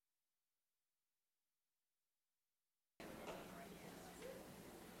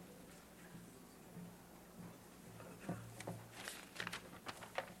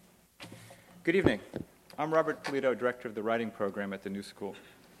Good evening. I'm Robert Polito, Director of the Writing Program at the New School.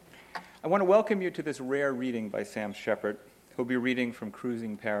 I want to welcome you to this rare reading by Sam Shepard, who'll be reading from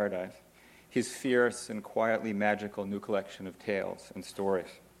Cruising Paradise, his fierce and quietly magical new collection of tales and stories.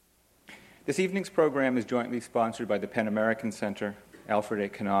 This evening's program is jointly sponsored by the PEN American Center, Alfred A.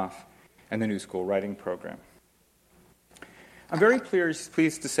 Knopf, and the New School Writing Program. I'm very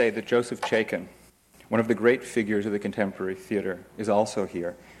pleased to say that Joseph Chaikin, one of the great figures of the contemporary theater, is also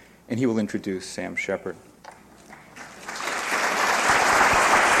here, and he will introduce Sam Shepard.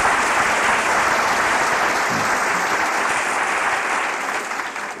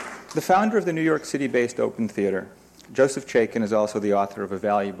 The founder of the New York City-based Open Theater, Joseph Chaikin is also the author of a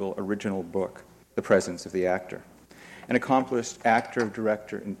valuable original book, The Presence of the Actor. An accomplished actor,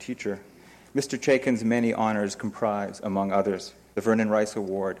 director, and teacher, Mr. Chaikin's many honors comprise, among others, the Vernon Rice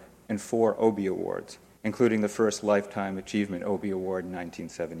Award and 4 Obie Awards, including the first Lifetime Achievement Obie Award in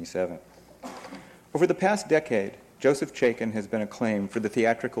 1977. Over the past decade, Joseph Chaikin has been acclaimed for the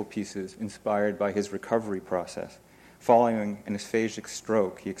theatrical pieces inspired by his recovery process, following an aphakic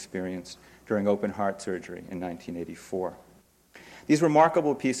stroke he experienced during open heart surgery in 1984. These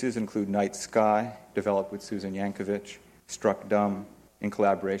remarkable pieces include Night Sky, developed with Susan Yankovic, Struck Dumb, in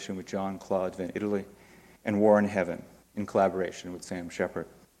collaboration with Jean-Claude Van Italy, and War in Heaven, in collaboration with Sam Shepard.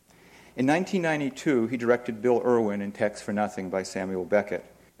 In 1992, he directed Bill Irwin in Text for Nothing by Samuel Beckett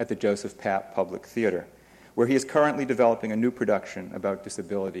at the Joseph Papp Public Theater, where he is currently developing a new production about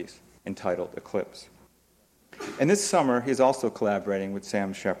disabilities entitled Eclipse. And this summer, he is also collaborating with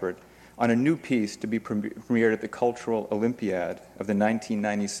Sam Shepard on a new piece to be premiered at the Cultural Olympiad of the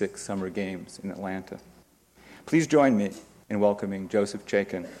 1996 Summer Games in Atlanta. Please join me in welcoming Joseph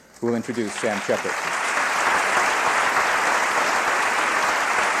Chaikin, who will introduce Sam Shepard.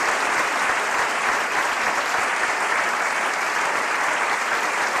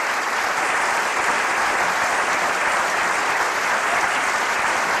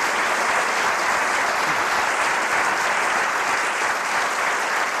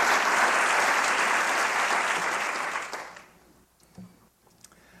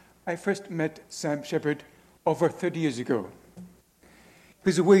 I first met Sam Shepard over 30 years ago. He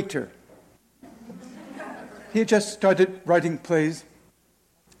was a waiter. He had just started writing plays.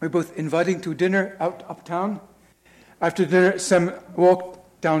 We were both invited to dinner out uptown. After dinner, Sam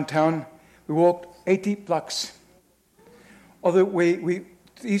walked downtown. We walked 80 blocks. All the way to the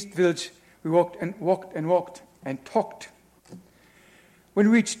East Village, we walked and talked. When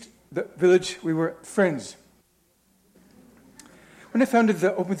we reached the village, we were friends. When I founded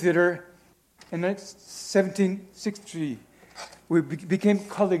the Open Theater in 1763, we became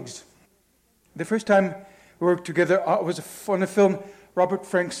colleagues. The first time we worked together was on a film, Robert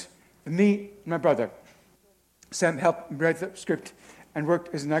Frank's Me and My Brother. Sam helped me write the script and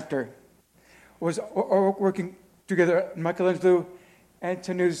worked as an actor. Was working together on Michelangelo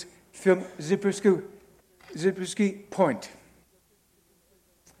Antoniou's film Zabriskie Point.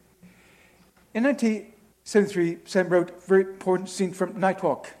 In 1973, Sam wrote a very important scene from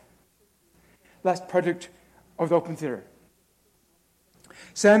Nightwalk, last project of the Open Theater.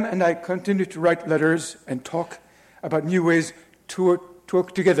 Sam and I continued to write letters and talk about new ways to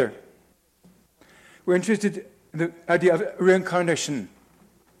work together. We're interested in the idea of reincarnation,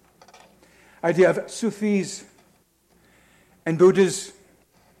 idea of Sufis and Buddha,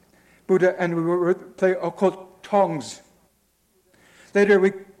 and we wrote a play called Tongs. Later,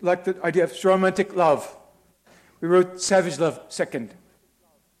 we liked the idea of romantic love. We wrote Savage Love second.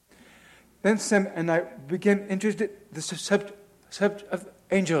 Then Sam and I became interested in the subject of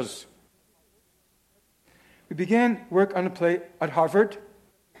angels. We began work on a play at Harvard,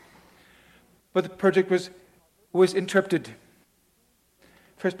 but the project was interrupted.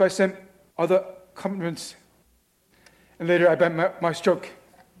 First by some other commitments, and later by my stroke,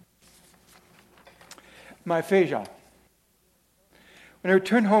 my aphasia. When I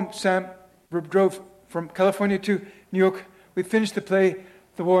returned home, Sam drove from California to New York. We finished the play,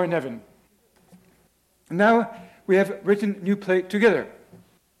 The War in Heaven. Now we have written a new play together.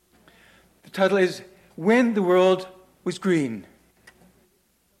 The title is When the World Was Green.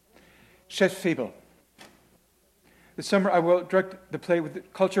 Chef's Fable. This summer I will direct the play with the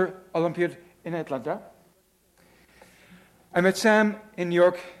Culture Olympiad in Atlanta. I met Sam in New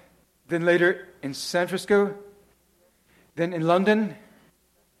York, then later in San Francisco, then in London,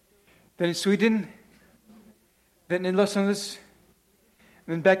 then in Sweden, then in Los Angeles,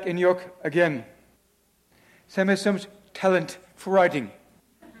 and then back in New York again. Sam has so much talent for writing.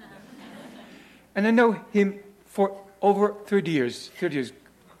 And I know him for over 30 years.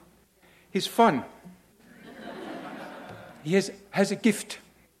 He's fun. He has a gift.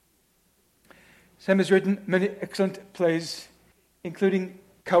 Sam has written many excellent plays, including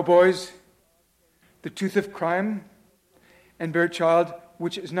Cowboys, The Tooth of Crime, and Bear Child,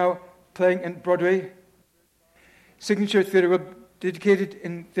 which is now playing in Broadway. Signature Theatre will be dedicated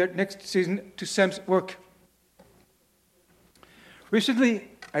in their next season to Sam's work. Recently,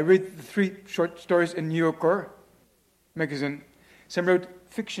 I read the 3 short stories in New Yorker magazine. Sam wrote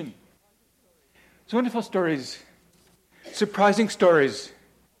fiction. It's wonderful stories, surprising stories.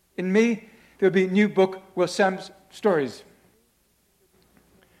 In May, there will be a new book with Sam's stories.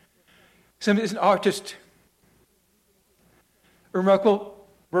 Sam is an artist, a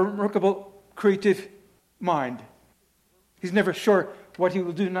remarkable creative mind. He's never sure what he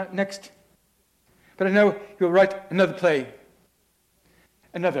will do next, but I know he will write another play,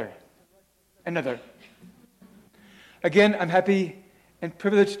 another. Again, I'm happy and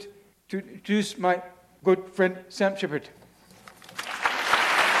privileged to introduce my good friend Sam Shepard.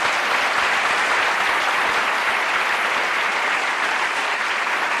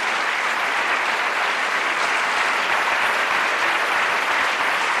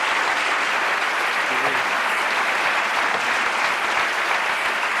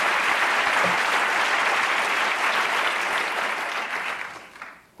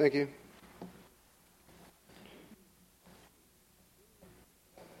 Thank you.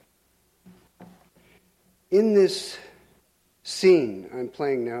 In this scene I'm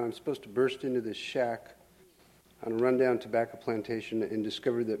playing now, I'm supposed to burst into this shack on a rundown tobacco plantation and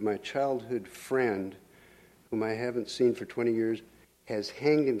discover that my childhood friend, whom I haven't seen for 20 years, has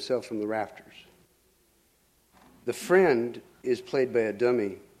hanged himself from the rafters. The friend is played by a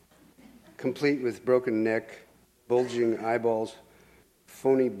dummy, complete with broken neck, bulging eyeballs,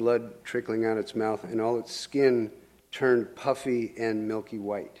 phony blood trickling out its mouth, and all its skin turned puffy and milky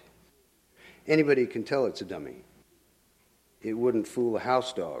white. Anybody can tell it's a dummy. It wouldn't fool a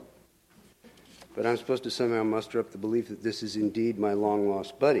house dog. But I'm supposed to somehow muster up the belief that this is indeed my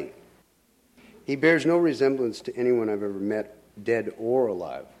long-lost buddy. He bears no resemblance to anyone I've ever met, dead or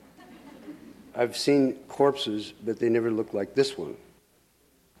alive. I've seen corpses, but they never looked like this one.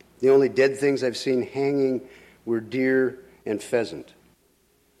 The only dead things I've seen hanging were deer and pheasant.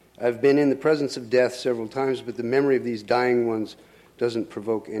 I've been in the presence of death several times, but the memory of these dying ones doesn't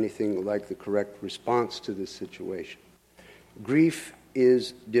provoke anything like the correct response to this situation. Grief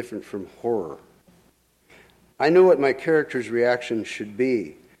is different from horror. I know what my character's reaction should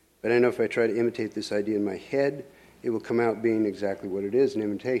be, but I know if I try to imitate this idea in my head, it will come out being exactly what it is, an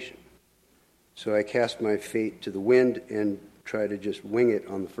imitation. So I cast my fate to the wind and try to just wing it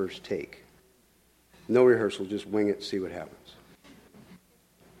on the first take. No rehearsal, just wing it, see what happens.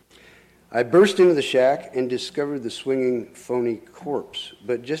 I burst into the shack and discovered the swinging, phony corpse.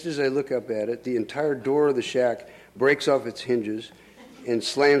 But just as I look up at it, the entire door of the shack breaks off its hinges and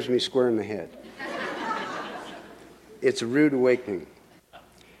slams me square in the head. It's a rude awakening.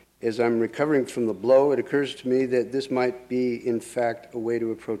 As I'm recovering from the blow, it occurs to me that this might be, in fact, a way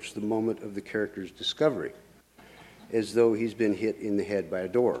to approach the moment of the character's discovery, as though he's been hit in the head by a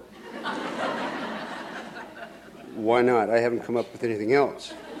door. Why not? I haven't come up with anything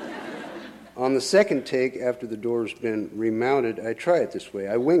else. On the second take, after the door's been remounted, I try it this way.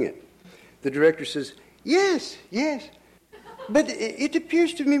 I wing it. The director says, yes, but it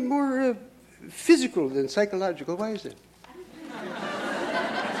appears to me more physical than psychological. Why is that?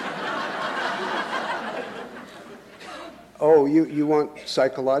 Oh, you want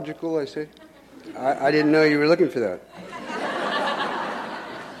psychological, I say? I didn't know you were looking for that.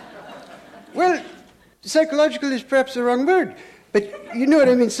 Well, psychological is perhaps the wrong word. But you know what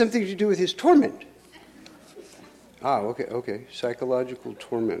I mean, something to do with his torment. Okay. Psychological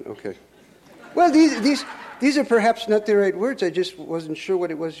torment, okay. Well, these are perhaps not the right words. I just wasn't sure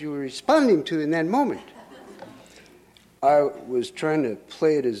what it was you were responding to in that moment. I was trying to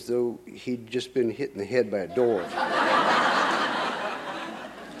play it as though he'd just been hit in the head by a door.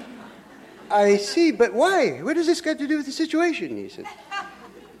 I see, but why? What has this got to do with the situation? He said.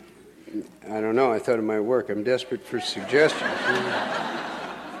 I don't know. I thought it might work. I'm desperate for suggestions.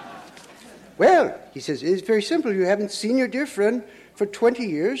 Well, he says, it's very simple. You haven't seen your dear friend for 20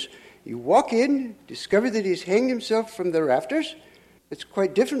 years. You walk in, discover that he's hanged himself from the rafters. It's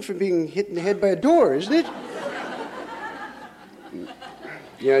quite different from being hit in the head by a door, isn't it?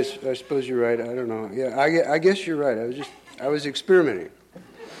 Yeah, I suppose you're right. I don't know. Yeah, I guess you're right. I was experimenting.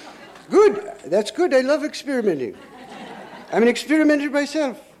 Good. That's good. I love experimenting. I'm an experimenter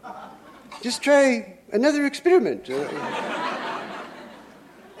myself. Just try another experiment.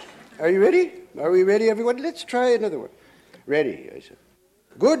 Are you ready? Are we ready, everyone? Let's try another one. Ready, I said.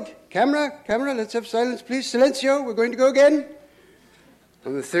 Good. Camera, let's have silence, please. Silencio, we're going to go again.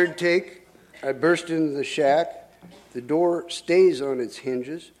 On the third take, I burst into the shack. The door stays on its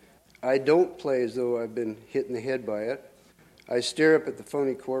hinges. I don't play as though I've been hit in the head by it. I stare up at the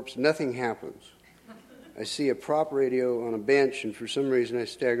phony corpse. Nothing happens. I see a prop radio on a bench, and for some reason I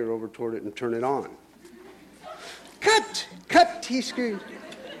stagger over toward it and turn it on. Cut! Cut! He screamed.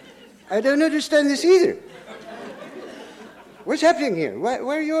 I don't understand this either. What's happening here? Why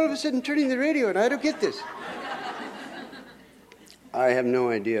are you all of a sudden turning the radio on? I don't get this. I have no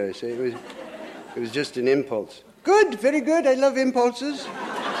idea, I say. It was just an impulse. Good, very good. I love impulses.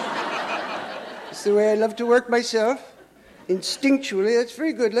 It's the way I love to work myself. Instinctually, that's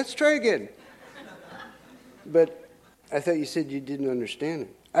very good. Let's try again. But I thought you said you didn't understand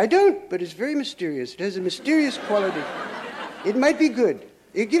it. I don't, but it's very mysterious. It has a mysterious quality. It might be good.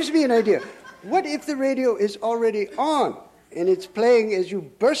 It gives me an idea. What if the radio is already on and it's playing as you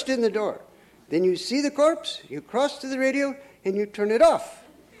burst in the door? Then you see the corpse, you cross to the radio, and you turn it off.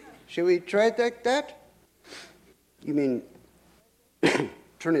 Shall we try it like that? You mean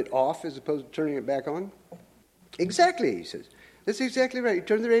turn it off as opposed to turning it back on? Exactly, he says. That's exactly right. You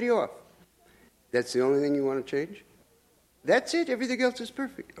turn the radio off. That's the only thing you want to change? That's it. Everything else is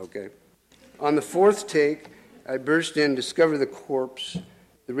perfect. Okay. On the fourth take, I burst in, discover the corpse.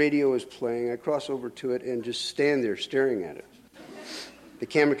 The radio is playing. I cross over to it and just stand there staring at it. The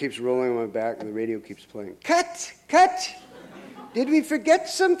camera keeps rolling on my back and the radio keeps playing. Cut! Cut! Did we forget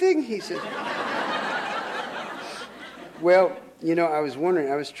something? He said. Well, you know, I was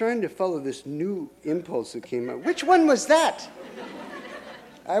wondering, I was trying to follow this new impulse that came up. Which one was that?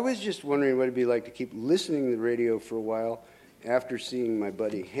 I was just wondering what it'd be like to keep listening to the radio for a while after seeing my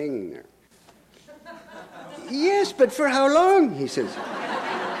buddy hanging there. Yes, but for how long? He says.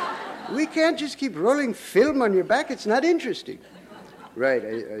 We can't just keep rolling film on your back. It's not interesting. Right,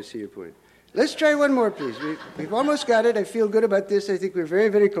 I see your point. Let's try one more, please. We've almost got it. I feel good about this. I think we're very,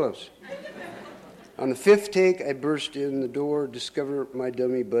 very close. On the fifth take, I burst in the door, discover my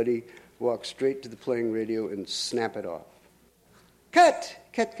dummy buddy, walk straight to the playing radio, and snap it off. Cut!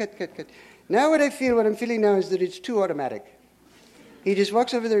 Cut, cut, cut, cut. Now what I'm feeling now is that it's too automatic. He just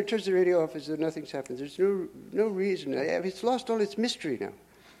walks over there and turns the radio off as though nothing's happened. There's no reason. It's lost all its mystery now.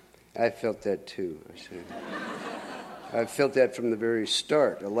 I felt that too, I said. I've felt that from the very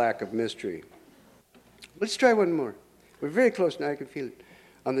start, a lack of mystery. Let's try one more. We're very close now, I can feel it.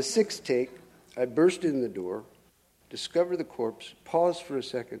 On the sixth take, I burst in the door, discover the corpse, pause for a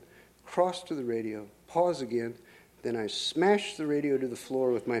second, cross to the radio, pause again, then I smash the radio to the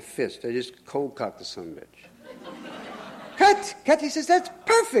floor with my fist. I just cold-cocked the son of a bitch. Cut! Cut! He says, that's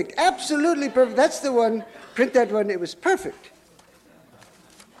perfect, absolutely perfect. That's the one, print that one, it was perfect.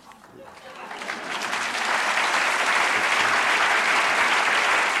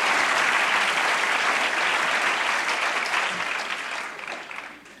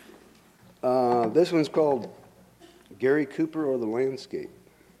 This one's called Gary Cooper or the Landscape.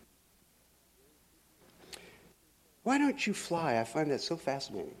 Why don't you fly? I find that so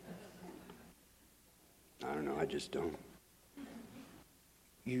fascinating. I don't know, I just don't.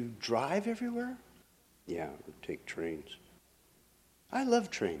 You drive everywhere? Yeah, I take trains. I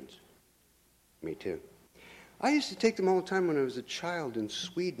love trains. Me too. I used to take them all the time when I was a child in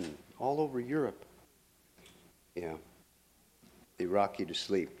Sweden, all over Europe. Yeah. They rock you to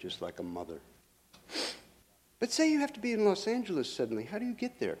sleep, just like a mother. But say you have to be in Los Angeles suddenly. How do you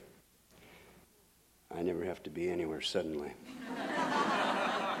get there? I never have to be anywhere suddenly.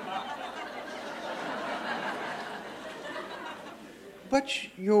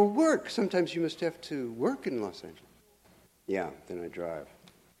 But your work, sometimes you must have to work in Los Angeles. Yeah, then I drive.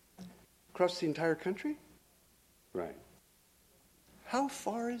 Across the entire country? Right. How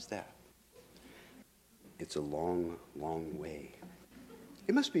far is that? It's a long, long way.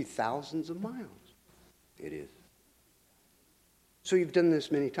 It must be thousands of miles. It is. So you've done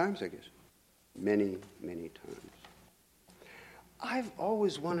this many times, I guess. Many, many times. I've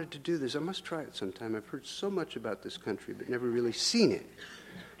always wanted to do this. I must try it sometime. I've heard so much about this country, but never really seen it.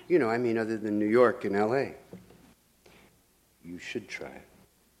 You know, I mean, other than New York and L.A. You should try it.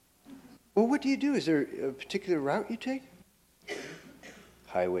 Well, what do you do? Is there a particular route you take?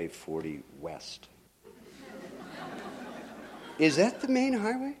 Highway 40 West. Is that the main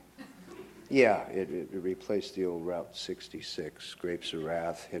highway? Yeah, it replaced the old Route 66, Grapes of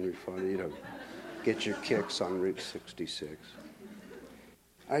Wrath, Henry Fonda, you know, get your kicks on Route 66.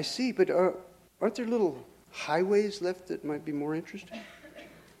 I see, but aren't there little highways left that might be more interesting?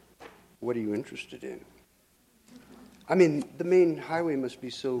 What are you interested in? I mean, the main highway must be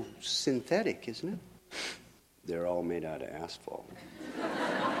so synthetic, isn't it? They're all made out of asphalt.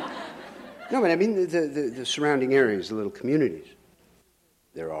 No, but I mean the surrounding areas, the little communities.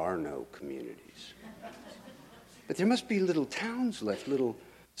 There are no communities. But there must be little towns left, little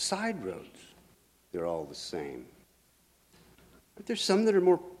side roads. They're all the same. But there's some that are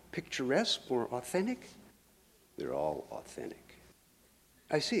more picturesque, more authentic. They're all authentic.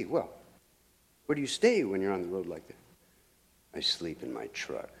 I see. Well, where do you stay when you're on the road like that? I sleep in my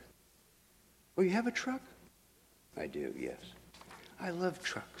truck. Oh, you have a truck? I do, yes. I love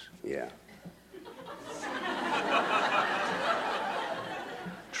trucks. Yeah.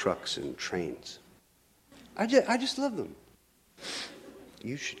 Trucks and trains. I just love them.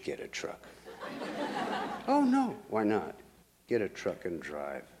 You should get a truck. Oh, no. Why not? Get a truck and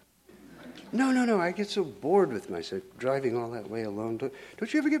drive. No. I get so bored with myself driving all that way alone.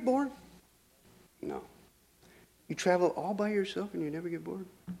 Don't you ever get bored? No. You travel all by yourself and you never get bored?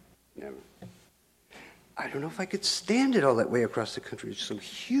 Never. I don't know if I could stand it all that way across the country. It's so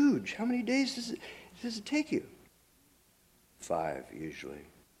huge. How many days does it take you? 5, usually.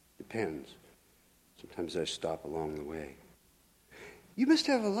 Depends. Sometimes I stop along the way. You must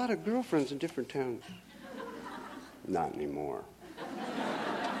have a lot of girlfriends in different towns. Not anymore.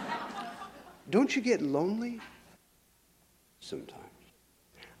 Don't you get lonely? Sometimes.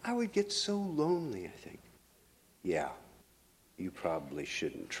 I would get so lonely, I think. Yeah, you probably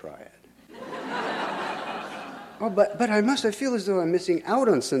shouldn't try it. Oh, but I feel as though I'm missing out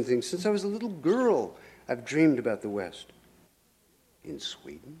on something. Since I was a little girl, I've dreamed about the West. In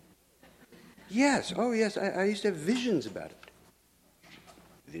Sweden? Yes, oh yes, I used to have visions about it.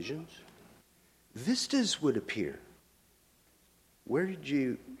 Visions? Vistas would appear. Where did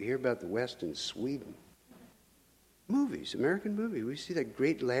you hear about the West in Sweden? Movies, American movie. We see that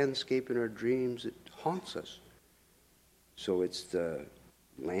great landscape in our dreams. It haunts us. So it's the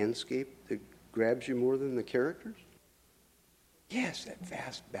landscape that grabs you more than the characters? Yes, that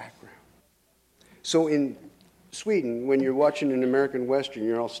vast background. So in Sweden, when you're watching an American Western,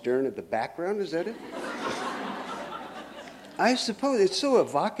 you're all staring at the background, is that it? I suppose it's so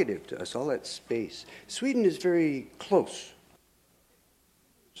evocative to us, all that space. Sweden is very close.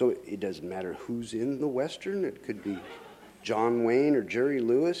 So it doesn't matter who's in the Western. It could be John Wayne or Jerry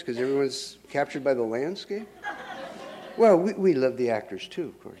Lewis because everyone's captured by the landscape. Well, we love the actors too,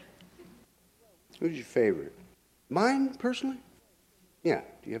 of course. Who's your favorite? Mine, personally? Yeah.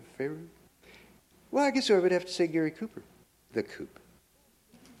 Do you have a favorite? Well, I guess I would have to say Gary Cooper. The Coop.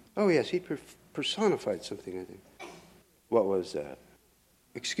 Oh, yes, he personified something, I think. What was that?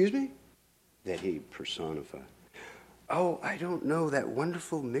 Excuse me? That he personified. Oh, I don't know, that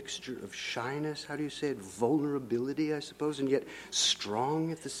wonderful mixture of shyness, how do you say it, vulnerability, I suppose, and yet strong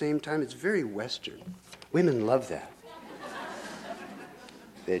at the same time. It's very Western. Women love that.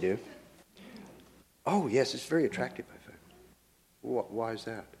 They do? Oh, yes, it's very attractive, I find. Why is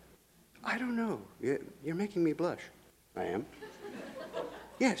that? I don't know. You're making me blush. I am?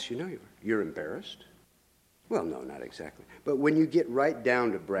 Yes, you know you are. You're embarrassed? Well, no, not exactly. But when you get right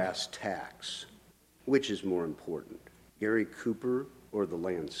down to brass tacks, which is more important, Gary Cooper or the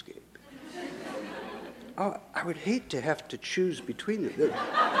landscape? Oh, I would hate to have to choose between them.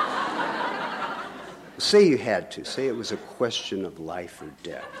 Say you had to. Say it was a question of life or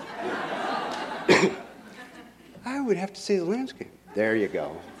death. I would have to say the landscape. There you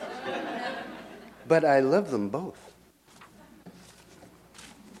go. But I love them both.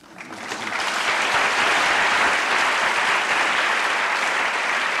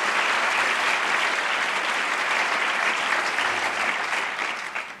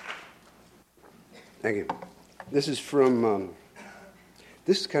 Thank you. This is from,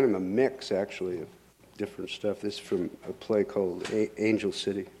 this is kind of a mix, actually, of different stuff. This is from a play called Angel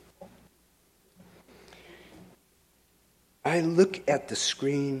City. I look at the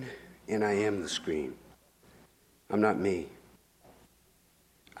screen, and I am the screen. I'm not me.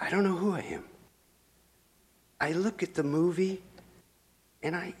 I don't know who I am. I look at the movie,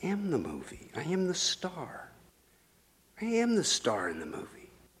 and I am the movie. I am the star. I am the star in the movie.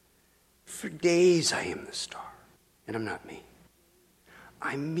 For days I am the star, and I'm not me.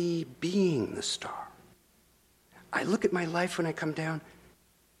 I'm me being the star. I look at my life when I come down.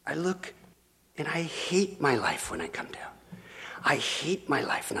 I look, and I hate my life when I come down. I hate my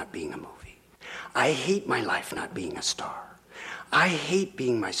life not being a movie. I hate my life not being a star. I hate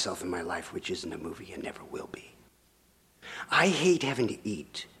being myself in my life, which isn't a movie and never will be. I hate having to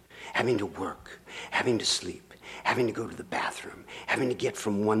eat, having to work, having to sleep, having to go to the bathroom, having to get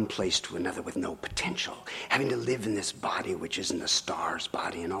from one place to another with no potential, having to live in this body which isn't a star's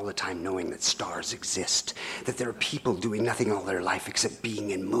body, and all the time knowing that stars exist, that there are people doing nothing all their life except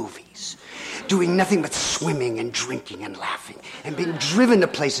being in movies, doing nothing but swimming and drinking and laughing, and being driven to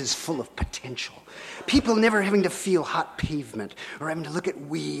places full of potential. People never having to feel hot pavement or having to look at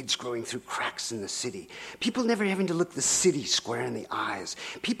weeds growing through cracks in the city. People never having to look the city square in the eyes.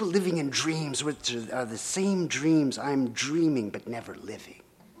 People living in dreams which are the same dreams I'm dreaming but never living.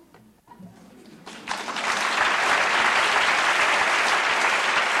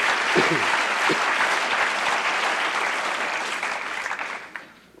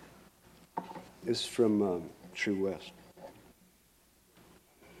 This is from True West.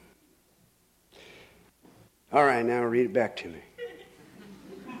 All right, now read it back to me.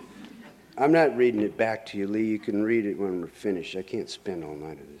 I'm not reading it back to you, Lee. You can read it when we're finished. I can't spend all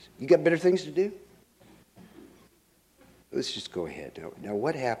night on this. You got better things to do? Let's just go ahead. Now,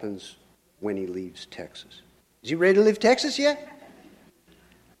 what happens when he leaves Texas? Is he ready to leave Texas yet?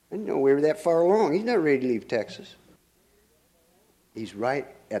 I didn't know we were that far along. He's not ready to leave Texas. He's right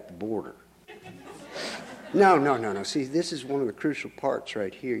at the border. No. See, this is one of the crucial parts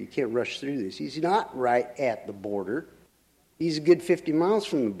right here. You can't rush through this. He's not right at the border. He's a good 50 miles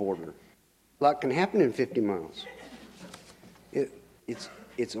from the border. A lot can happen in 50 miles.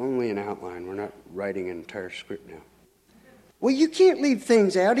 It's only an outline. We're not writing an entire script now. Well, you can't leave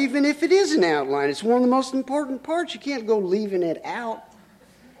things out even if it is an outline. It's one of the most important parts. You can't go leaving it out.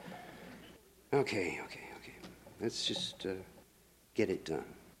 Okay. Let's just get it done.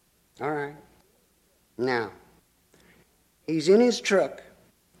 All right. Now, he's in his truck,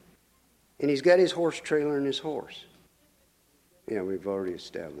 and he's got his horse trailer and his horse. Yeah, we've already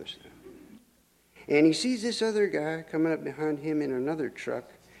established that. And he sees this other guy coming up behind him in another truck,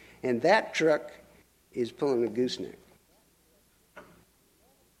 and that truck is pulling a gooseneck.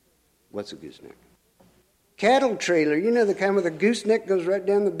 What's a gooseneck? Cattle trailer. You know the kind where the gooseneck goes right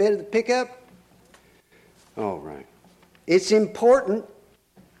down the bed of the pickup? All right. It's important.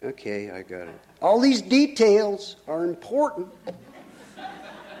 Okay, I got it. All these details are important.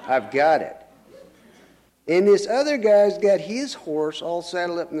 I've got it. And this other guy's got his horse all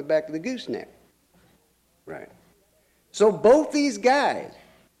saddled up in the back of the gooseneck. Right. So both these guys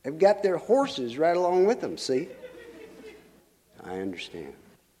have got their horses right along with them, see? I understand.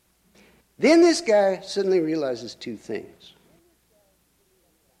 Then this guy suddenly realizes two things.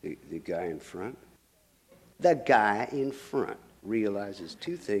 The guy in front. The guy in front realizes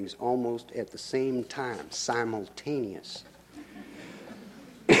two things almost at the same time, simultaneous.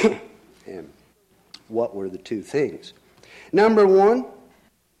 And what were the two things? Number one,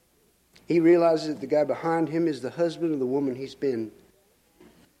 he realizes that the guy behind him is the husband of the woman he's been.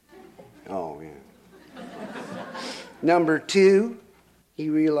 Oh, yeah. Number two, he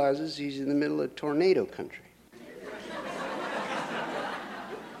realizes he's in the middle of tornado country.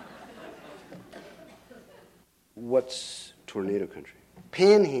 What's tornado country?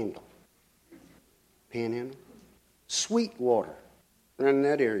 Panhandle. Panhandle? Sweetwater. Around in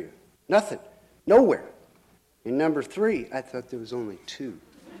that area. Nothing. Nowhere. And number three, I thought there was only two.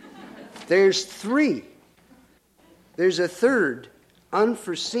 There's three. There's a third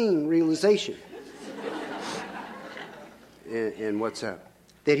unforeseen realization. And what's that?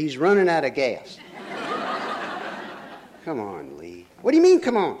 That he's running out of gas. Come on, Lee. What do you mean,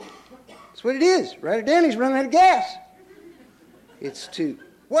 come on? That's what it is. Write it down. He's running out of gas. It's too...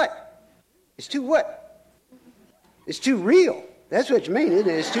 What? It's too what? It's too real. That's what you mean, isn't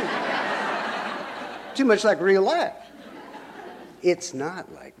it? It's too much like real life. It's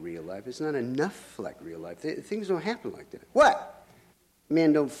not like real life. It's not enough like real life. Things don't happen like that. What?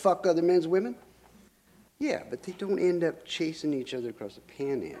 Men don't fuck other men's women? Yeah, but they don't end up chasing each other across the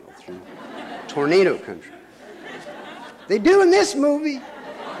panhandle through tornado country. They do in this movie.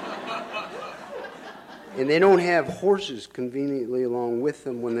 And they don't have horses conveniently along with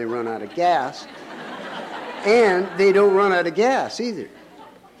them when they run out of gas. And they don't run out of gas either.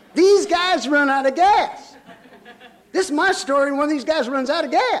 These guys run out of gas. This is my story, and one of these guys runs out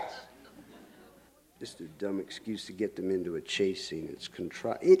of gas. Just a dumb excuse to get them into a chase scene.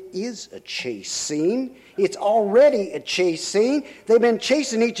 It is a chase scene. It's already a chase scene. They've been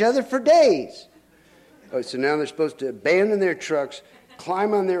chasing each other for days. Oh, so now they're supposed to abandon their trucks,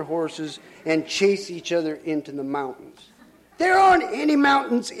 climb on their horses, and chase each other into the mountains. There aren't any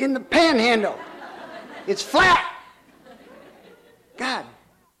mountains in the Panhandle. It's flat. God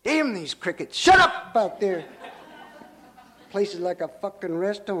damn these crickets. Shut up out there. Place is like a fucking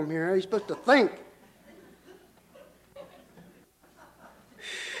rest home here. How are you supposed to think?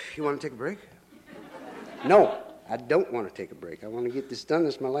 You want to take a break? No, I don't want to take a break. I want to get this done.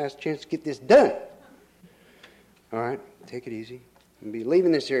 This is my last chance to get this done. All right, take it easy. I'll be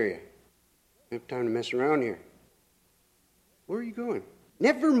leaving this area. I have time to mess around here. Where are you going?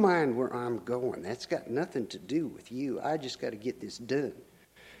 Never mind where I'm going. That's got nothing to do with you. I just got to get this done.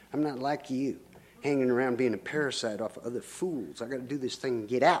 I'm not like you, hanging around being a parasite off of other fools. I got to do this thing and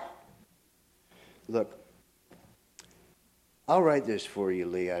get out. Look, I'll write this for you,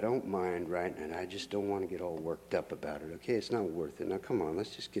 Lee. I don't mind writing it. I just don't want to get all worked up about it, okay? It's not worth it. Now, come on,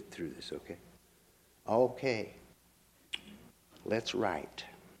 let's just get through this, okay? Okay. Let's write.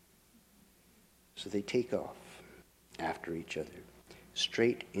 So they take off after each other,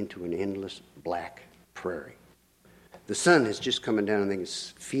 straight into an endless black prairie. The sun is just coming down and they can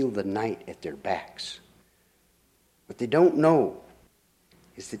feel the night at their backs. What they don't know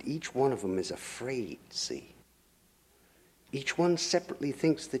is that each one of them is afraid, see? Each one separately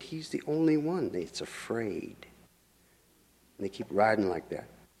thinks that he's the only one that's afraid. And they keep riding like that,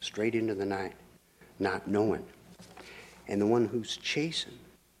 straight into the night, not knowing. And the one who's chasing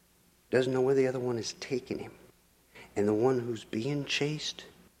doesn't know where the other one is taking him. And the one who's being chased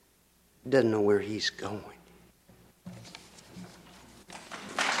doesn't know where he's going.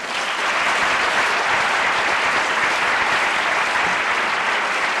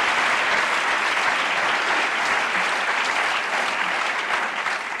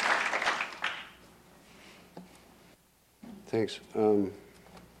 Thanks.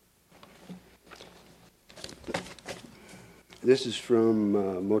 This is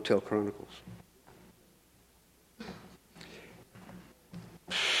from Motel Chronicles.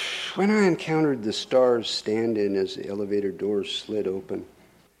 When I encountered the stars stand-in as the elevator doors slid open,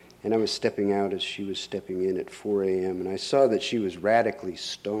 and I was stepping out as she was stepping in at 4 a.m., and I saw that she was radically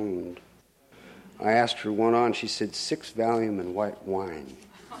stoned, I asked her one on. She said 6 Valium and white wine,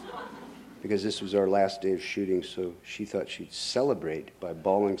 because this was our last day of shooting, so she thought she'd celebrate by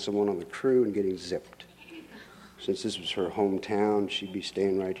bawling someone on the crew and getting zipped. Since this was her hometown, she'd be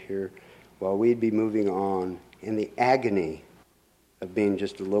staying right here while we'd be moving on in the agony of being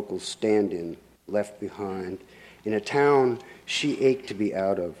just a local stand-in left behind in a town she ached to be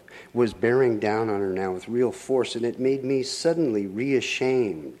out of, was bearing down on her now with real force, and it made me suddenly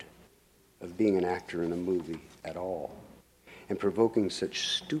reashamed of being an actor in a movie at all and provoking such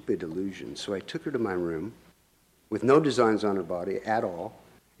stupid illusions. So I took her to my room with no designs on her body at all,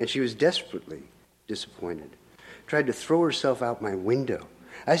 and she was desperately disappointed. Tried to throw herself out my window.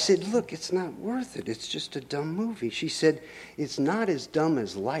 I said, look, it's not worth it. It's just a dumb movie. She said, it's not as dumb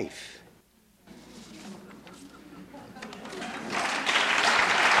as life.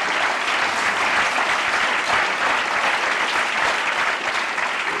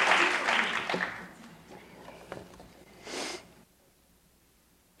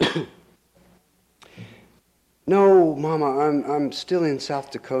 No, Mama, I'm still in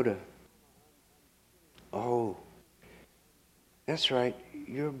South Dakota. Oh, that's right.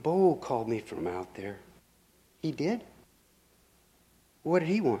 Your beau called me from out there. He did? What did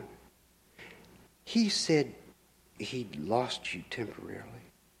he want? He said he'd lost you temporarily.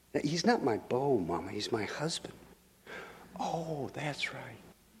 Now, he's not my beau, Mama. He's my husband. Oh, that's right.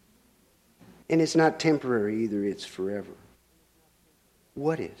 And it's not temporary either. It's forever.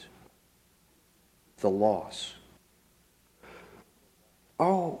 What is? The loss.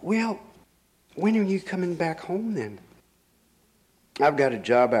 Oh, well, when are you coming back home then? I've got a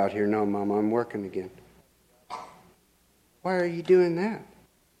job out here now, Mama. I'm working again. Why are you doing that?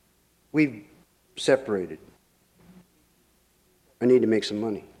 We've separated. I need to make some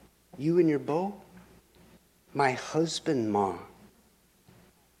money. You and your beau? My husband, Ma.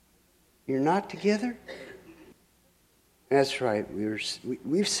 You're not together? That's right.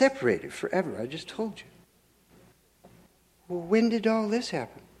 We've separated forever. I just told you. Well, when did all this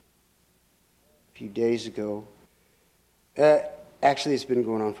happen? A few days ago. Actually, it's been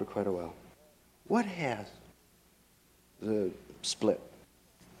going on for quite a while. What has? The split.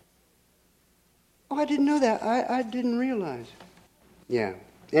 Oh, I didn't know that. I didn't realize. Yeah.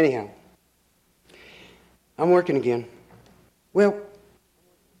 Anyhow, I'm working again. Well,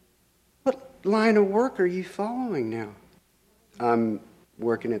 what line of work are you following now? I'm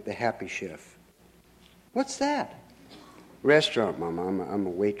working at the Happy Chef. What's that? Restaurant, Mama. I'm a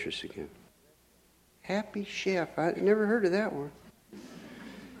waitress again. Happy Chef. I never heard of that one.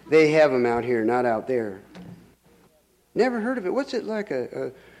 They have them out here, not out there. Never heard of it. What's it like,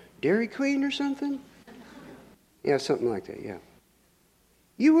 a Dairy Queen or something? Yeah, something like that, yeah.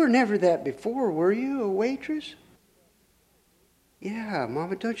 You were never that before, were you, a waitress? Yeah,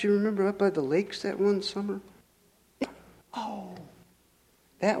 Mama, don't you remember up by the lakes that one summer? Oh,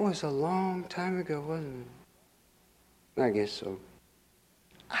 That was a long time ago, wasn't it? I guess so.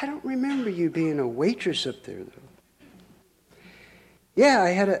 I don't remember you being a waitress up there, though. Yeah, I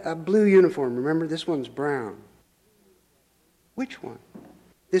had a blue uniform. Remember, this one's brown. Which one?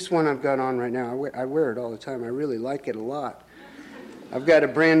 This one I've got on right now. I wear it all the time. I really like it a lot. I've got a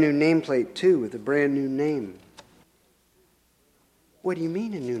brand new nameplate, too, with a brand new name. What do you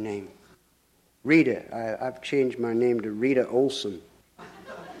mean, a new name? Rita. I've changed my name to Rita Olson.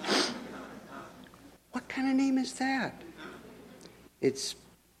 What kind of name is that? It's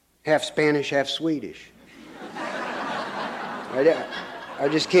half Spanish, half Swedish. I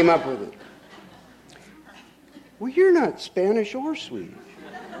just came up with it. Well, you're not Spanish or Swedish.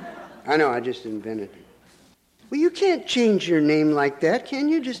 I know, I just invented it. Well, you can't change your name like that, can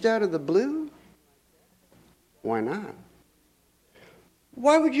you, just out of the blue? Why not?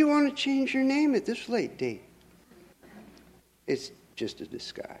 Why would you want to change your name at this late date? It's just a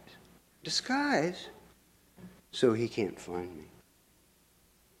disguise. Disguise? So he can't find me.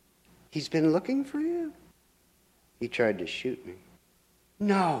 He's been looking for you? He tried to shoot me.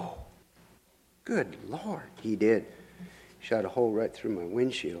 No. Good Lord, he did. Shot a hole right through my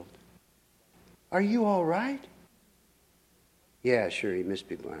windshield. Are you all right? Yeah, sure, he missed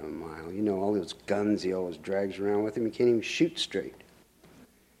me by a mile. You know, all those guns he always drags around with him, he can't even shoot straight.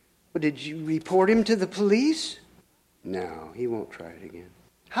 Well, did you report him to the police? No, he won't try it again.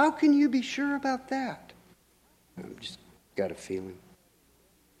 How can you be sure about that? I've just got a feeling.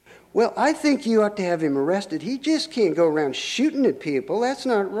 Well, I think you ought to have him arrested. He just can't go around shooting at people. That's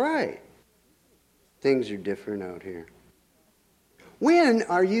not right. Things are different out here. When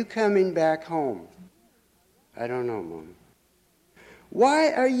are you coming back home? I don't know, Mom.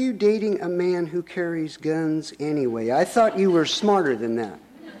 Why are you dating a man who carries guns anyway? I thought you were smarter than that.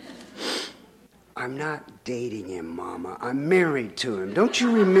 I'm not dating him, Mama. I'm married to him. Don't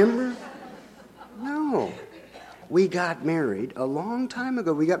you remember? No. We got married a long time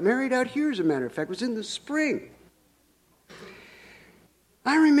ago. We got married out here, as a matter of fact. It was in the spring.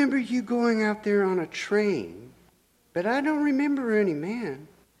 I remember you going out there on a train, but I don't remember any man.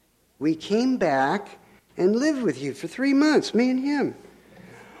 We came back and lived with you for 3 months, me and him.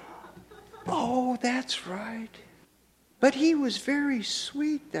 Oh, that's right. But he was very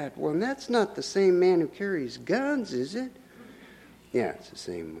sweet, that one. That's not the same man who carries guns, is it? Yeah, it's the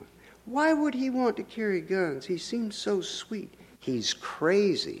same one. Why would he want to carry guns? He seems so sweet. He's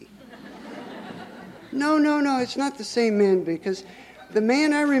crazy. No, it's not the same man, because the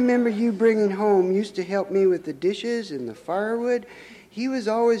man I remember you bringing home used to help me with the dishes and the firewood. He was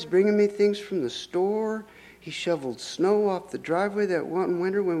always bringing me things from the store. He shoveled snow off the driveway that one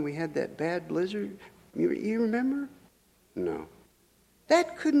winter when we had that bad blizzard. You remember? No.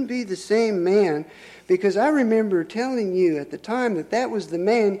 That couldn't be the same man, because I remember telling you at the time that was the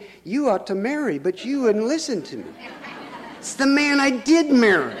man you ought to marry, but you wouldn't listen to me. It's the man I did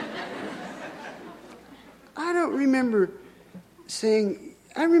marry. I remember saying,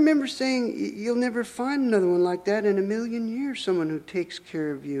 you'll never find another one like that in a million years, someone who takes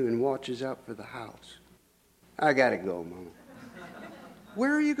care of you and watches out for the house. I gotta go, Mama.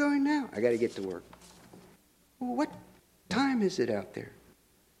 Where are you going now? I gotta get to work. Well, what time is it out there?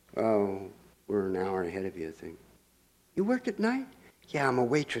 Oh, we're an hour ahead of you, I think. You work at night? Yeah, I'm a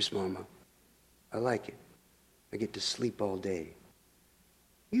waitress, Mama. I like it. I get to sleep all day.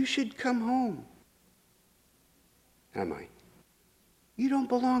 You should come home. I might. You don't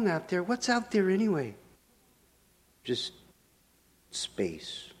belong out there. What's out there anyway? Just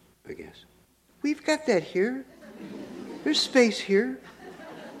space, I guess. We've got that here. There's space here.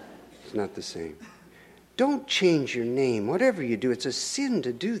 It's not the same. Don't change your name. Whatever you do, it's a sin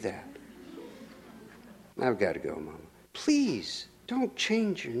to do that. I've got to go, Mama. Please, don't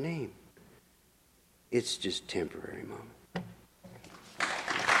change your name. It's just temporary, Mama.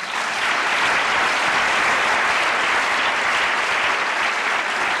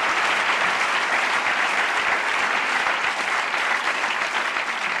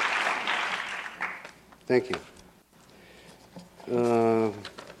 Thank you.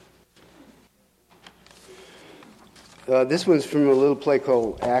 This one's from a little play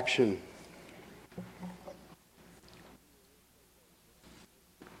called Action.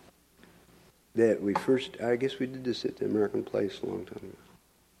 That I guess we did this at the American Place a long time ago.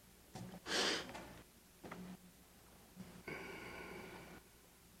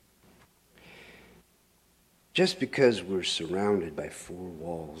 Just because we're surrounded by 4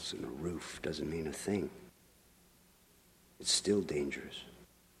 walls and a roof doesn't mean a thing. It's still dangerous.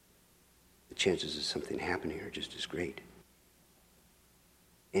 The chances of something happening are just as great.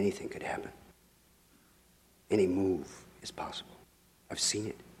 Anything could happen. Any move is possible. I've seen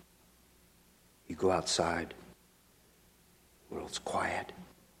it. You go outside, the world's quiet,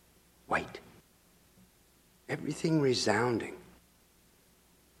 white, everything resounding.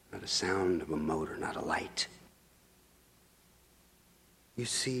 Not a sound of a motor, not a light. You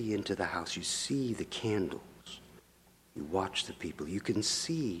see into the house, you see the candles, you watch the people, you can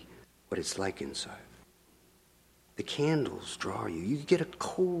see what it's like inside. The candles draw you. You get a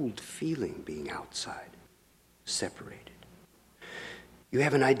cold feeling being outside, separated. You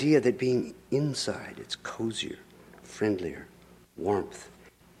have an idea that being inside, it's cozier, friendlier, warmth,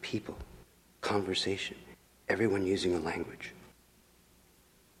 people, conversation, everyone using a language.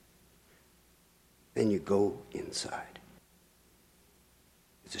 Then you go inside.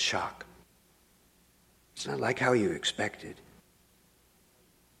 It's a shock. It's not like how you expected.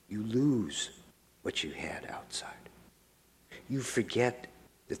 You lose what you had outside. You forget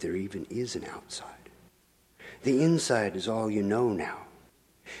that there even is an outside. The inside is all you know now.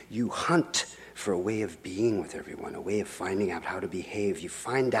 You hunt for a way of being with everyone, a way of finding out how to behave. You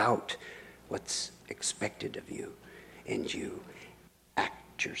find out what's expected of you, and you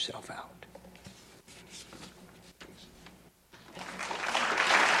act yourself out.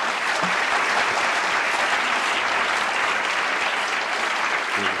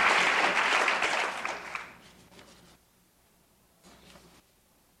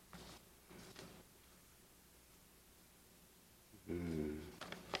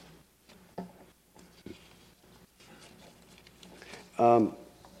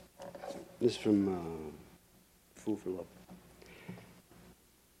 This is from Fool for Love.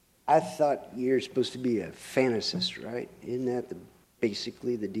 I thought you're supposed to be a fantasist, right? Isn't that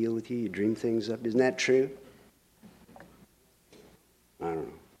basically the deal with you? You dream things up. Isn't that true? I don't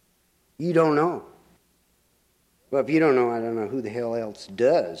know. You don't know. Well, if you don't know, I don't know who the hell else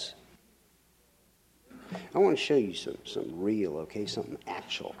does. I want to show you something real, okay? Something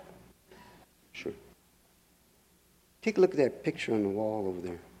actual. Sure. Take a look at that picture on the wall over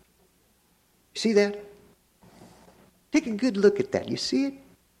there. You see that? Take a good look at that. You see it?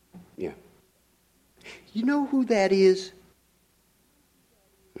 Yeah. You know who that is?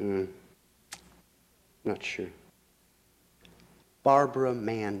 Not sure. Barbara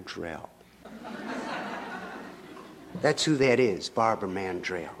Mandrell. That's who that is, Barbara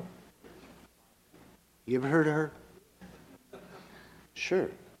Mandrell. You ever heard of her? Sure.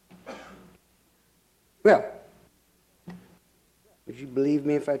 Well, would you believe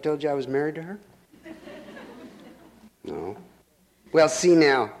me if I told you I was married to her? No. Well, see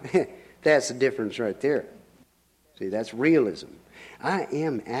now, that's the difference right there. See, that's realism. I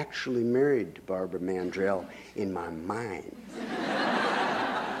am actually married to Barbara Mandrell in my mind.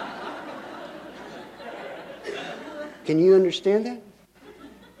 Can you understand that?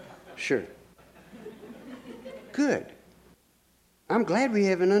 Sure. Good. I'm glad we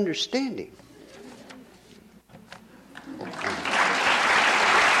have an understanding.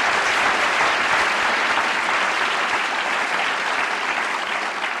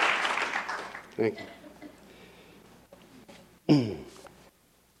 Thank you.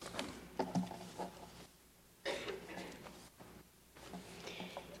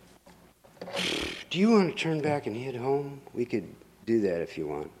 Do you want to turn back and head home? We could do that if you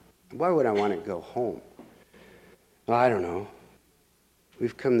want. Why would I want to go home? Well, I don't know.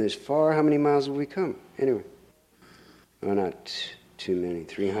 We've come this far. How many miles have we come? Anyway. Oh, not too many.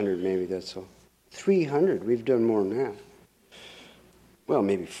 300 maybe, that's all. 300? We've done more than that. Well,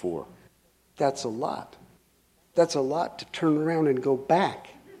 maybe 4. That's a lot. That's a lot to turn around and go back.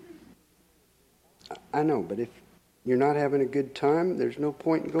 I know, but if you're not having a good time, there's no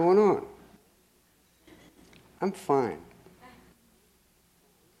point in going on. I'm fine.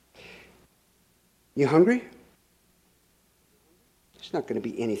 You hungry? There's not going to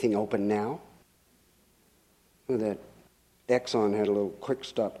be anything open now. Well, that Exxon had a little quick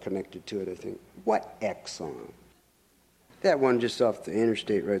stop connected to it, I think. What Exxon? That one just off the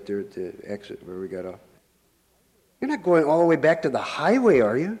interstate right there at the exit where we got off. You're not going all the way back to the highway,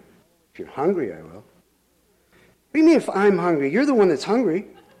 are you? If you're hungry, I will. What do you mean if I'm hungry? You're the one that's hungry.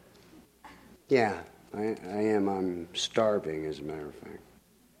 Yeah, I am. I'm starving, as a matter of fact.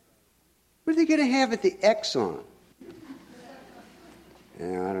 What are they going to have at the Exxon?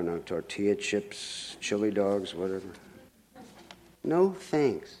 Yeah, I don't know, tortilla chips, chili dogs, whatever. No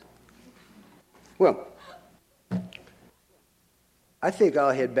thanks. Well, I think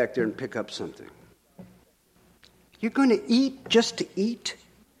I'll head back there and pick up something. You're going to eat just to eat?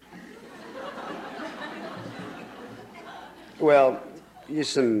 Well,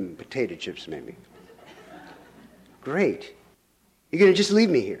 just some potato chips, maybe. Great. You're going to just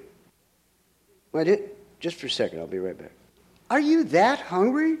leave me here? Well, just for a second. I'll be right back. Are you that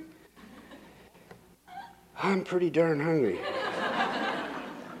hungry? I'm pretty darn hungry.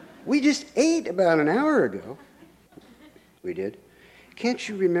 We just ate about an hour ago. We did. Can't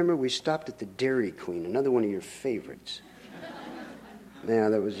you remember we stopped at the Dairy Queen, another one of your favorites? Yeah,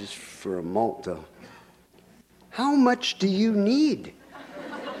 that was just for a malt, though. How much do you need?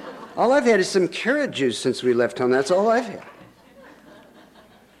 All I've had is some carrot juice since we left home. That's all I've had.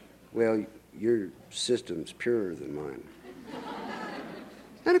 Well, your system's purer than mine.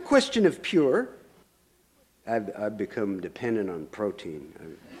 Not a question of pure. I've become dependent on protein.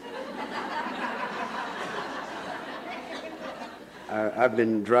 I've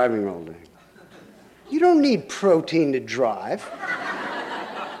been driving all day. You don't need protein to drive.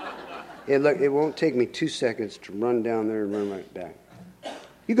 Yeah, look, it won't take me 2 seconds to run down there and run right back.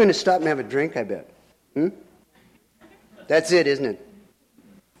 You're going to stop and have a drink, I bet. That's it, isn't it?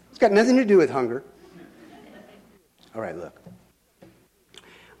 It's got nothing to do with hunger. All right, look.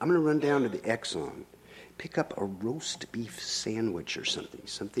 I'm going to run down to the Exxon, pick up a roast beef sandwich or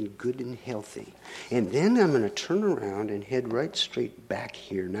something good and healthy. And then I'm going to turn around and head right straight back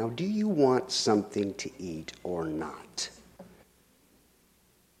here. Now, do you want something to eat or not?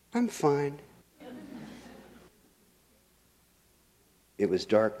 I'm fine. It was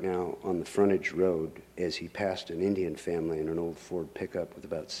dark now on the frontage road as he passed an Indian family in an old Ford pickup with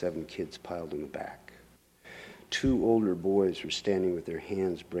about 7 kids piled in the back. 2 older boys were standing with their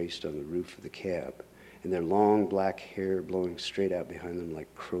hands braced on the roof of the cab, and their long black hair blowing straight out behind them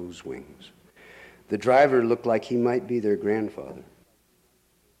like crow's wings. The driver looked like he might be their grandfather.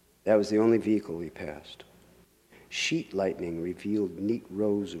 That was the only vehicle he passed. Sheet lightning revealed neat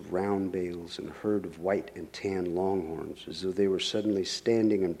rows of round bales and a herd of white and tan longhorns, as though they were suddenly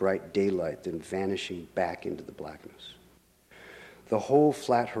standing in bright daylight, then vanishing back into the blackness. The whole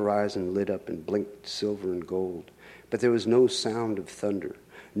flat horizon lit up and blinked silver and gold, but there was no sound of thunder,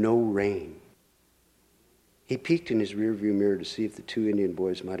 no rain. He peeked in his rearview mirror to see if the 2 Indian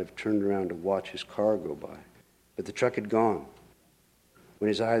boys might have turned around to watch his car go by, but the truck had gone. When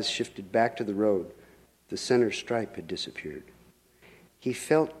his eyes shifted back to the road, the center stripe had disappeared. He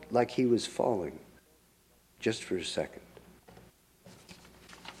felt like he was falling, just for a second.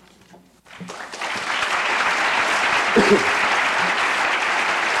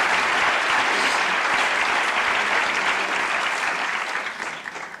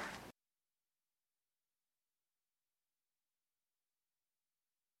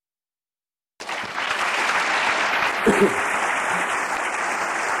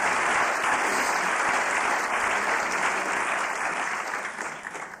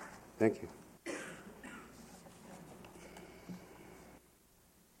 Thank you.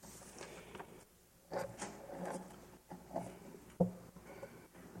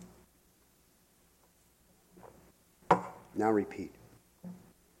 Now repeat.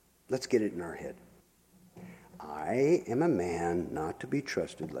 Let's get it in our head. I am a man not to be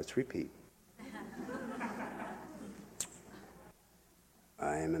trusted. Let's repeat.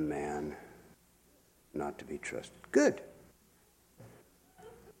 I am a man not to be trusted. Good.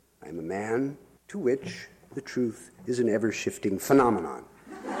 I am a man to which the truth is an ever-shifting phenomenon.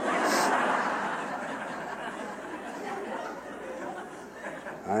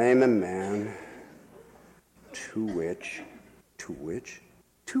 I am a man to which,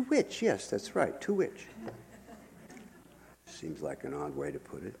 yes, that's right, to which. Seems like an odd way to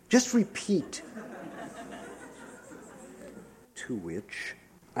put it. Just repeat. To which.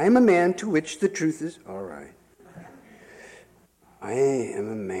 I am a man to which the truth is, all right. I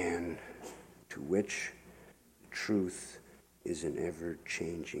am a man to which the truth is an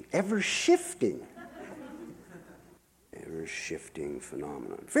ever-changing, ever-shifting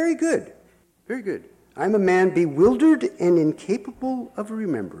phenomenon. Very good. Very good. I'm a man bewildered and incapable of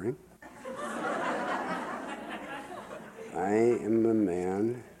remembering. I am a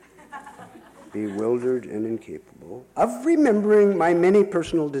man bewildered and incapable of remembering my many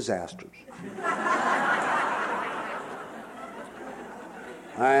personal disasters.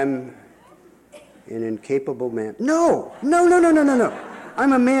 I'm an incapable man. No.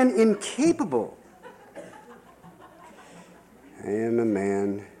 I'm a man incapable. I am a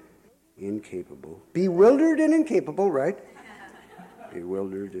man incapable. Bewildered and incapable, right?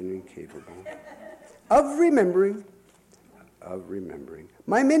 Bewildered and incapable. Of remembering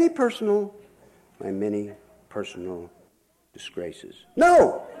my many personal disgraces.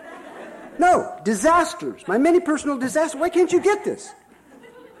 No, disasters. My many personal disasters. Why can't you get this?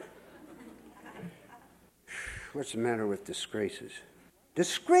 What's the matter with disgraces?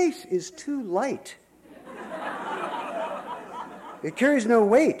 Disgrace is too light. It carries no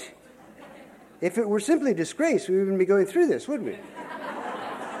weight. If it were simply disgrace, we wouldn't be going through this, would we?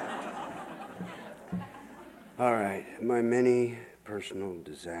 All right, my many personal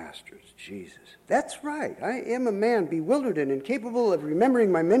disasters. Jesus. That's right. I am a man bewildered and incapable of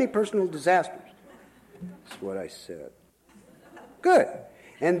remembering my many personal disasters. That's what I said. Good.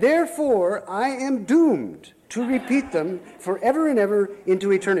 And therefore, I am doomed to repeat them forever and ever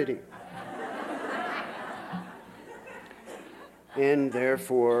into eternity. And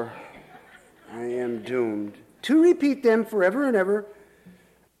therefore, I am doomed to repeat them forever and ever,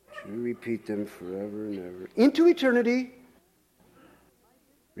 into eternity.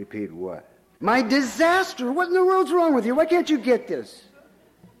 Repeat what? My disaster! What in the world's wrong with you? Why can't you get this?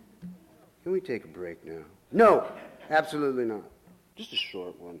 Can we take a break now? No, absolutely not. Just a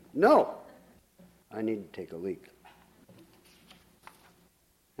short one. No, I need to take a leak.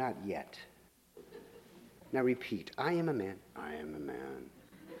 Not yet. Now repeat. I am a man. I am a man.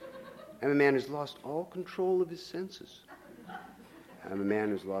 I'm a man who's lost all control of his senses. I'm a man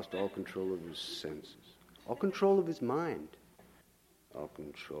who's lost all control of his senses. All control of his mind. All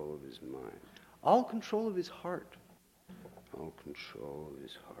control of his mind. All control of his heart. All control of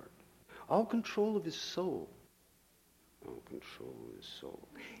his heart. All control of his soul. All control of his soul.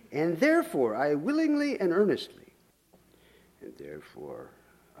 And therefore, I willingly and earnestly,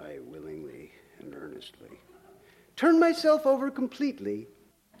 turn myself over completely,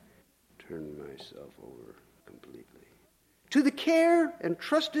 to the care and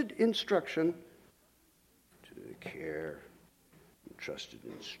trusted instruction,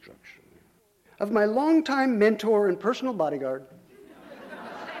 of my longtime mentor and personal bodyguard,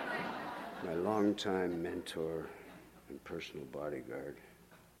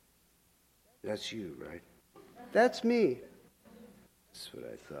 That's you, right? That's me. That's what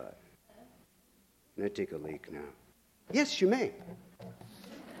I thought. Can I take a leak now? Yes, you may.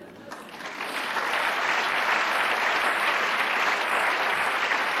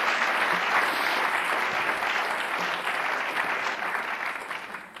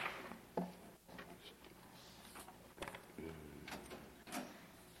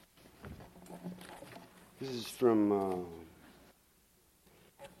 This is from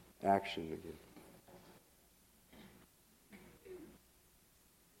Action again.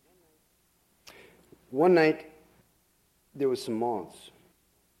 One night, there was some moths.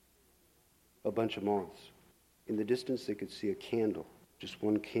 A bunch of moths. In the distance, they could see a candle, just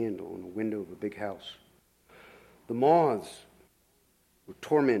one candle in a window of a big house. The moths were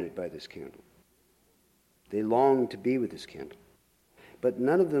tormented by this candle. They longed to be with this candle. But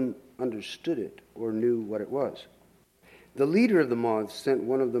none of them understood it or knew what it was. The leader of the moths sent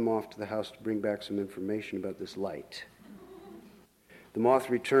one of them off to the house to bring back some information about this light. The moth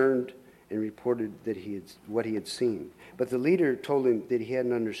returned and reported that what he had seen. But the leader told him that he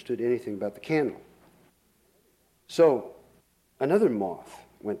hadn't understood anything about the candle. So another moth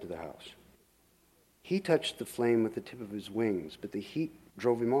went to the house. He touched the flame with the tip of his wings, but the heat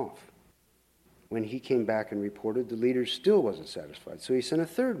drove him off. When he came back and reported, the leader still wasn't satisfied, so he sent a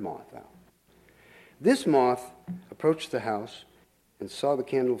third moth out. This moth approached the house and saw the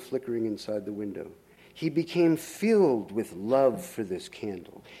candle flickering inside the window. He became filled with love for this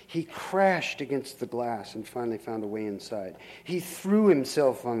candle. He crashed against the glass and finally found a way inside. He threw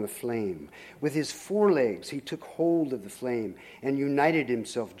himself on the flame. With his forelegs, he took hold of the flame and united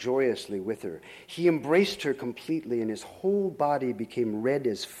himself joyously with her. He embraced her completely, and his whole body became red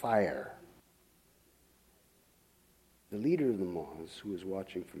as fire. The leader of the moths, who was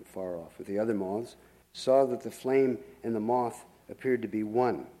watching from far off with the other moths, saw that the flame and the moth appeared to be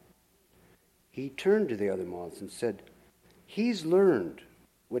one. He turned to the other moths and said, "He's learned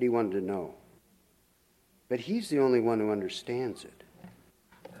what he wanted to know, but he's the only one who understands it."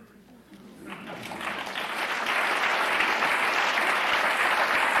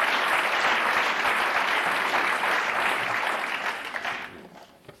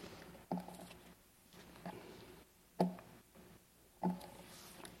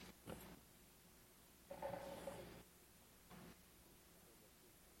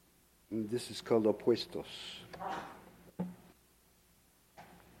 This is called opuestos.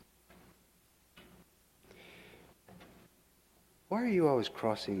 Why are you always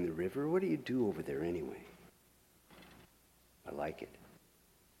crossing the river? What do you do over there anyway? I like it.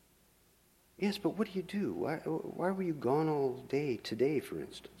 Yes, but what do you do? Why were you gone all day today, for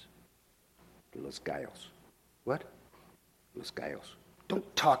instance? Los gallos. What? Los gallos.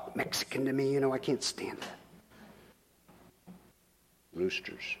 Don't talk Mexican to me, I can't stand that.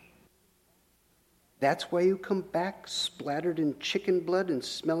 Roosters. That's why you come back splattered in chicken blood and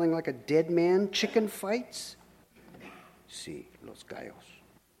smelling like a dead man? Chicken fights? Sí, los gallos.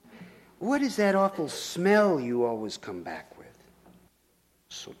 What is that awful smell you always come back with?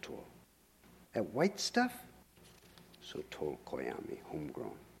 Soto. That white stuff? Soto koyami,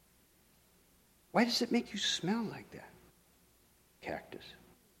 homegrown. Why does it make you smell like that? Cactus.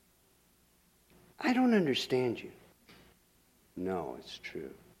 I don't understand you. No, it's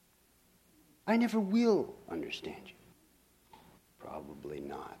true. I never will understand you. Probably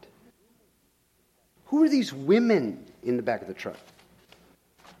not. Who are these women in the back of the truck?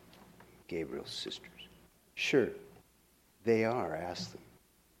 Gabriel's sisters. Sure, they are. Ask them.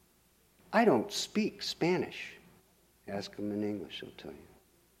 I don't speak Spanish. Ask them in English, they'll tell you.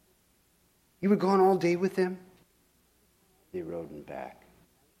 You were gone all day with them? They rode him back.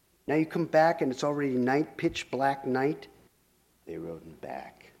 Now you come back and it's already night, pitch black night. They rode him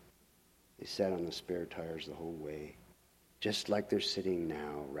back. They sat on the spare tires the whole way, just like they're sitting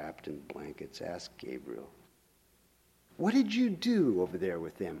now, wrapped in blankets. Ask Gabriel. What did you do over there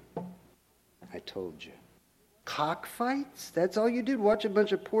with them? I told you. Cockfights? That's all you did? Watch a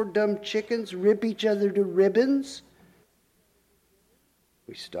bunch of poor dumb chickens rip each other to ribbons?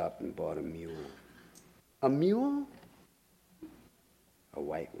 We stopped and bought a mule. A mule? A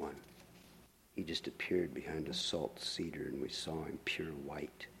white one. He just appeared behind a salt cedar and we saw him pure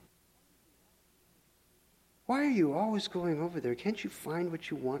white. Why are you always going over there? Can't you find what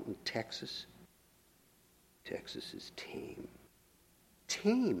you want in Texas? Texas is tame.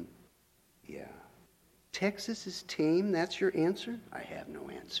 Tame? Yeah. Texas is tame? That's your answer? I have no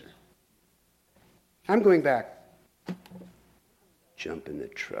answer. I'm going back. Jump in the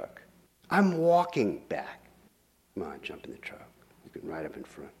truck. I'm walking back. Come on, jump in the truck. You can ride up in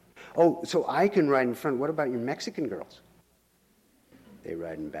front. Oh, so I can ride in front. What about your Mexican girls? They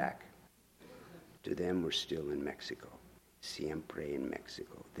riding back. To them, we're still in Mexico. Siempre in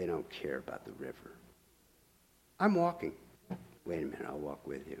Mexico. They don't care about the river. I'm walking. Wait a minute, I'll walk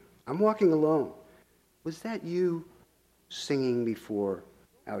with you. I'm walking alone. Was that you singing before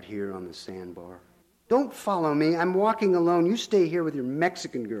out here on the sandbar? Don't follow me. I'm walking alone. You stay here with your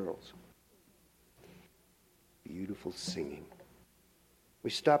Mexican girls. Beautiful singing. We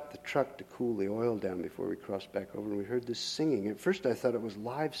stopped the truck to cool the oil down before we crossed back over, and we heard this singing. At first I thought it was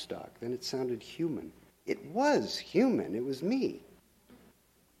livestock. Then it sounded human. It was human. It was me.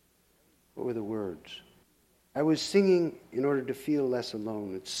 What were the words? I was singing in order to feel less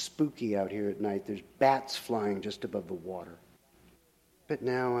alone. It's spooky out here at night. There's bats flying just above the water. But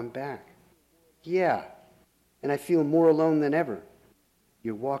now I'm back. Yeah, and I feel more alone than ever.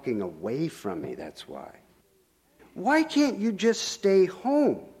 You're walking away from me, that's why. Why can't you just stay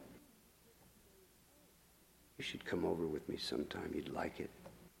home? You should come over with me sometime. You'd like it.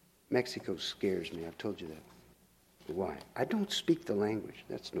 Mexico scares me. I've told you that. Why? I don't speak the language.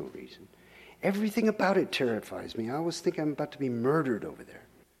 That's no reason. Everything about it terrifies me. I always think I'm about to be murdered over there.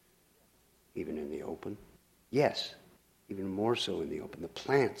 Even in the open? Yes, even more so in the open. The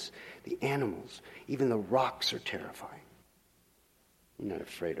plants, the animals, even the rocks are terrifying. You're not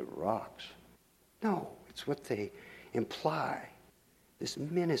afraid of rocks. No, it's what they imply. This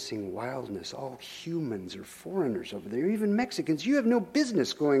menacing wildness. All humans are foreigners over there, even Mexicans. You have no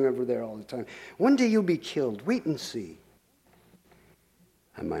business going over there all the time. One day you'll be killed. Wait and see.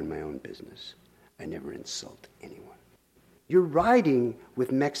 I mind my own business. I never insult anyone. You're riding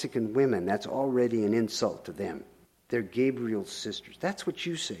with Mexican women. That's already an insult to them. They're Gabriel's sisters. That's what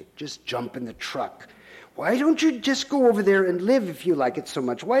you say. Just jump in the truck. Why don't you just go over there and live if you like it so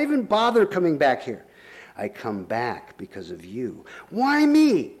much? Why even bother coming back here? I come back because of you. Why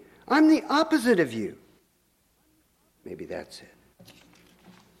me? I'm the opposite of you. Maybe that's it.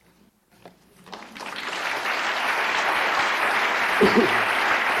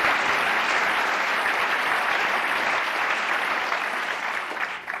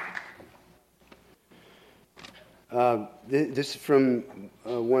 This is from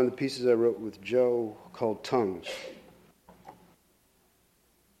one of the pieces I wrote with Joe called Tongues.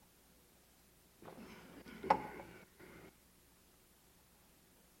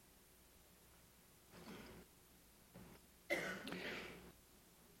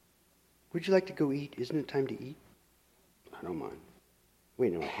 Would you like to go eat? Isn't it time to eat? I don't mind.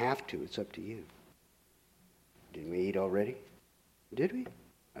 Wait, no, I have to. It's up to you. Didn't we eat already? Did we?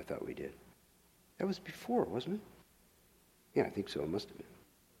 I thought we did. That was before, wasn't it? Yeah, I think so. It must have been.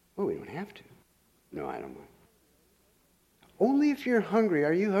 Oh, we don't have to. No, I don't mind. Only if you're hungry.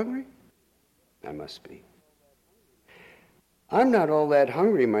 Are you hungry? I must be. I'm not all that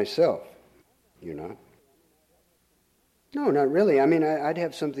hungry myself. You're not? No, not really. I mean, I'd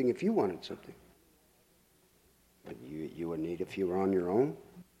have something if you wanted something. But you wouldn't eat if you were on your own?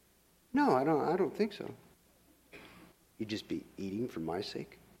 No, I don't think so. You'd just be eating for my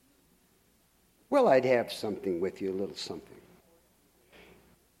sake? Well, I'd have something with you, a little something.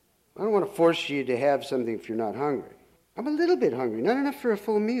 I don't want to force you to have something if you're not hungry. I'm a little bit hungry, not enough for a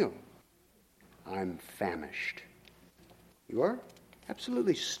full meal. I'm famished. You are?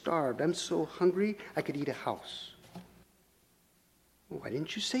 Absolutely starved. I'm so hungry I could eat a house. Why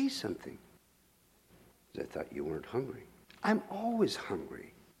didn't you say something? Because I thought you weren't hungry. I'm always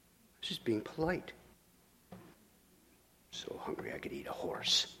hungry. I was just being polite. So hungry I could eat a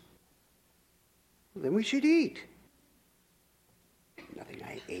horse. Well, then we should eat. Nothing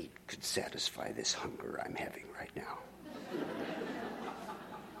I ate could satisfy this hunger I'm having right now.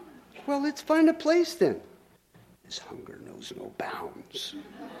 Well, let's find a place then. This hunger knows no bounds.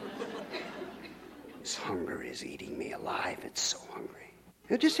 This hunger is eating me alive. It's so hungry.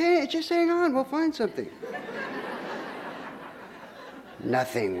 Just hang on. We'll find something.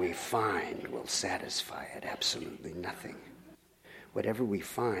 Nothing we find will satisfy it. Absolutely nothing. Whatever we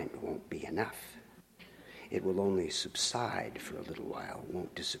find won't be enough. It will only subside for a little while,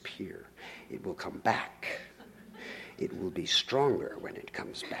 won't disappear. It will come back. It will be stronger when it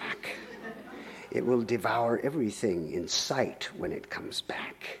comes back. It will devour everything in sight when it comes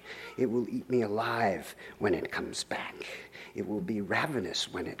back. It will eat me alive when it comes back. It will be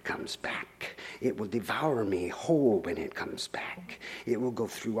ravenous when it comes back. It will devour me whole when it comes back. It will go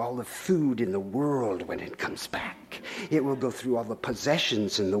through all the food in the world when it comes back. It will go through all the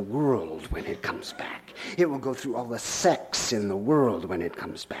possessions in the world when it comes back. It will go through all the sex in the world when it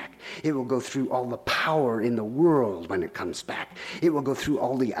comes back. It will go through all the power in the world when it comes back. It will go through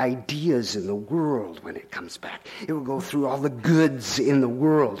all the ideas in the world when it comes back. It will go through all the goods in the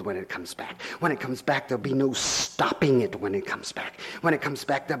world when it comes back. When it comes back, there'll be no stopping it when it comes back. When it comes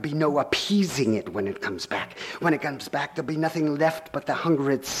back, there'll be no appeasing it when it comes back. When it comes back, there'll be nothing left but the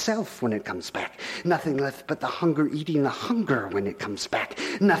hunger itself when it comes back. Nothing left but the hunger eating the hunger when it comes back.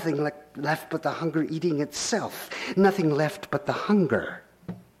 Nothing left but the hunger eating itself. Nothing left but the hunger.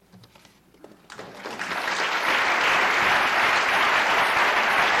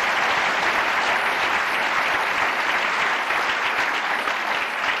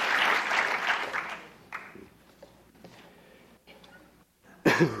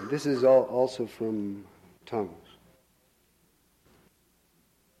 This is also from Tongues.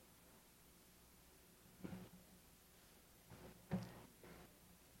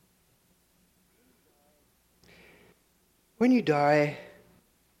 When you die,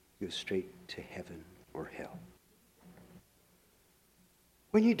 you go straight to heaven or hell.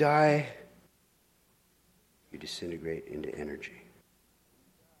 When you die, you disintegrate into energy.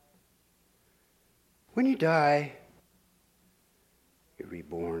 When you die, you're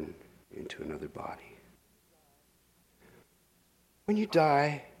reborn into another body. When you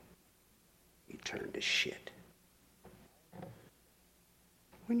die, you turn to shit.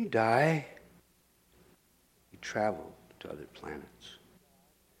 When you die, you travel to other planets.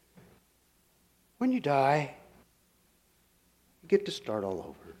 When you die, you get to start all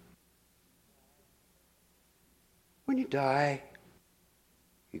over. When you die,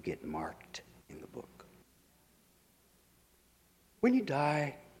 you get marked in the book. When you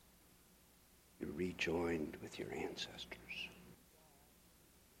die, you're rejoined with your ancestors.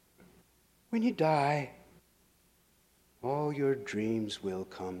 When you die, all your dreams will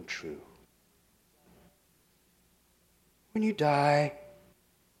come true. When you die,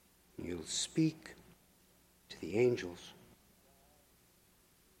 you'll speak to the angels.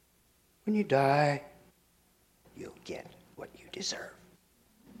 When you die, you'll get what you deserve.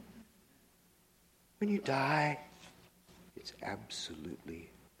 When you die, it's absolutely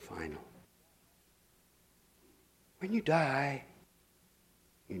final. When you die,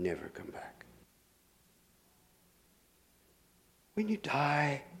 you never come back. When you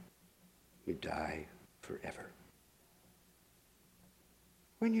die forever.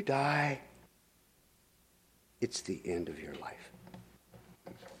 When you die, it's the end of your life.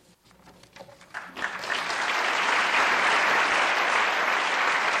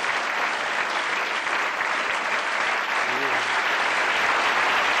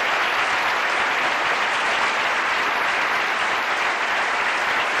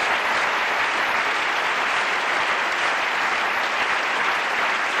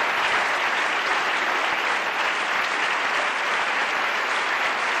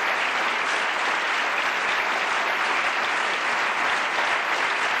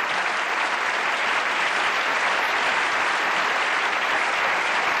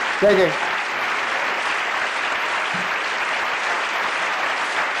 Chaikin.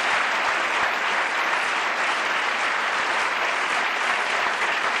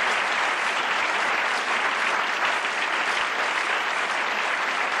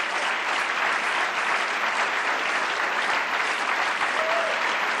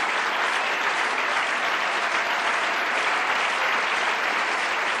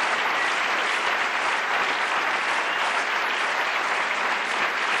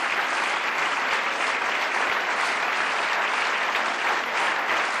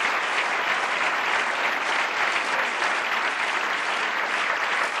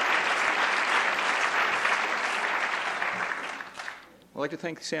 I'd like to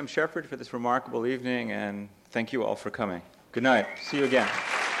thank Sam Shepard for this remarkable evening, and thank you all for coming. Good night. See you again.